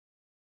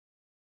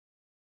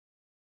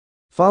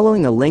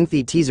Following a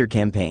lengthy teaser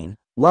campaign,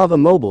 Lava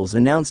Mobiles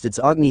announced its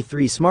Agni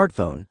 3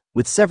 smartphone,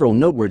 with several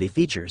noteworthy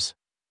features.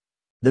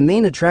 The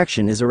main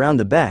attraction is around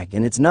the back,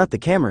 and it's not the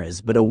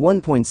cameras but a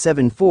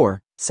 1.74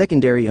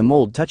 secondary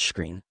AMOLED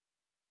touchscreen.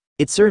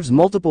 It serves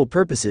multiple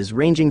purposes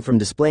ranging from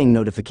displaying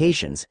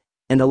notifications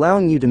and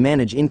allowing you to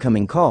manage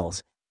incoming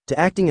calls, to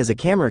acting as a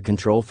camera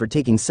control for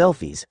taking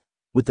selfies,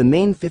 with the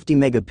main 50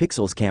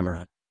 megapixels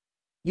camera.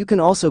 You can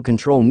also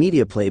control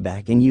media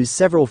playback and use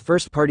several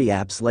first-party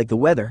apps like the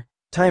weather,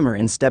 timer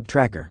and step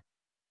tracker.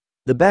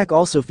 The back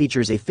also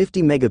features a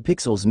 50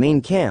 megapixels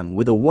main cam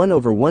with a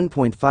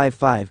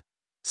 1/1.55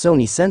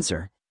 Sony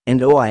sensor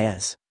and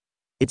OIS.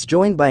 It's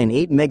joined by an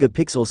 8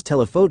 megapixels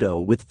telephoto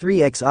with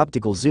 3x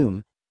optical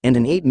zoom and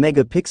an 8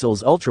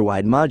 megapixels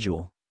ultrawide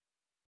module.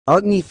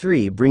 Agni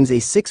 3 brings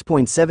a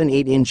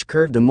 6.78-inch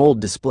curved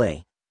AMOLED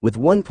display with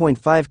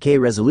 1.5K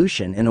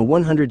resolution and a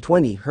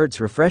 120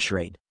 Hz refresh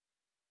rate.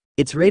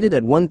 It's rated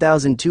at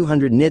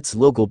 1200 nits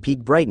local peak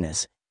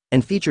brightness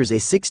and features a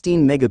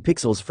 16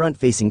 megapixels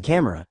front-facing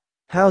camera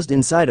housed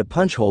inside a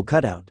punch-hole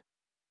cutout.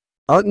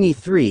 Agni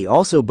 3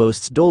 also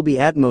boasts Dolby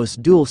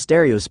Atmos dual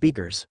stereo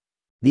speakers.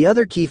 The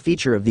other key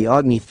feature of the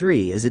Agni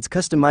 3 is its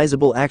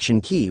customizable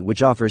action key,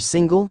 which offers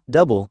single,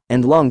 double,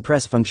 and long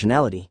press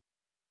functionality.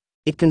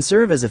 It can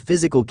serve as a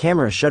physical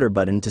camera shutter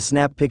button to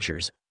snap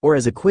pictures, or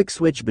as a quick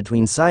switch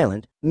between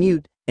silent,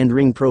 mute, and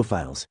ring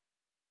profiles.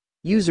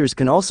 Users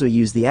can also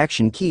use the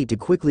action key to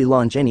quickly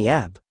launch any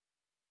app.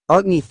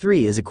 Agni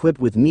 3 is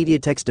equipped with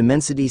MediaTek's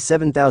Dimensity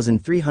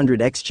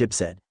 7300X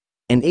chipset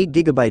and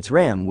 8GB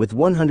RAM with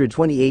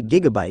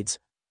 128GB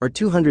or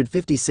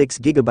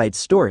 256GB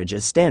storage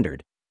as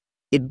standard.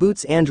 It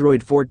boots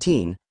Android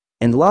 14,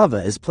 and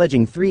Lava is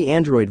pledging 3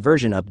 Android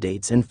version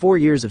updates and 4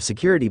 years of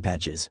security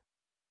patches.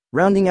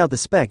 Rounding out the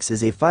specs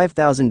is a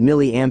 5000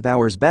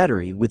 mAh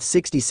battery with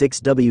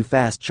 66W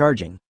fast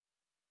charging.